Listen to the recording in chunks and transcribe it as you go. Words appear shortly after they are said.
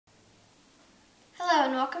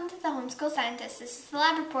Hello and welcome to the Homeschool Scientist. This is the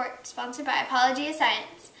lab report sponsored by Apologia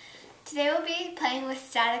Science. Today we'll be playing with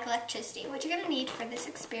static electricity. What you're going to need for this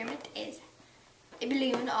experiment is a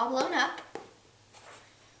balloon all blown up,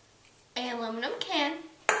 an aluminum can,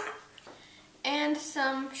 and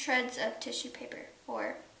some shreds of tissue paper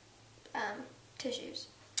or tissues.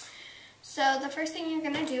 So the first thing you're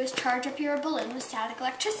going to do is charge up your balloon with static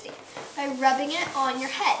electricity by rubbing it on your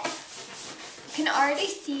head. You can already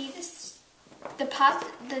see this.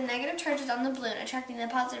 The negative charges on the balloon attracting the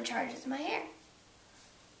positive charges in my hair.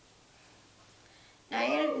 Now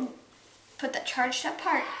you're going to put the charged up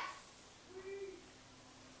part.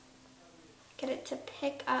 Get it to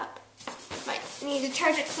pick up. Might need to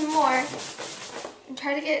charge it some more and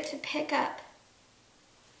try to get it to pick up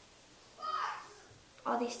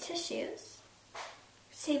all these tissues.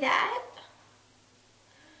 See that?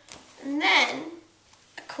 And then,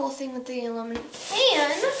 a cool thing with the aluminum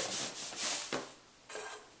can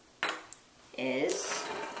is,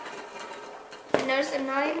 I notice I'm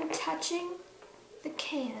not even touching the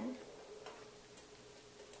can.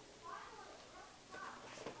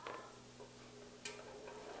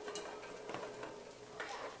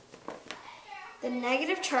 The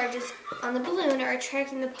negative charges on the balloon are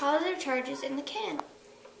attracting the positive charges in the can.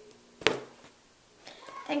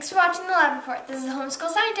 Thanks for watching the lab report. This is the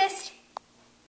Homeschool Scientist.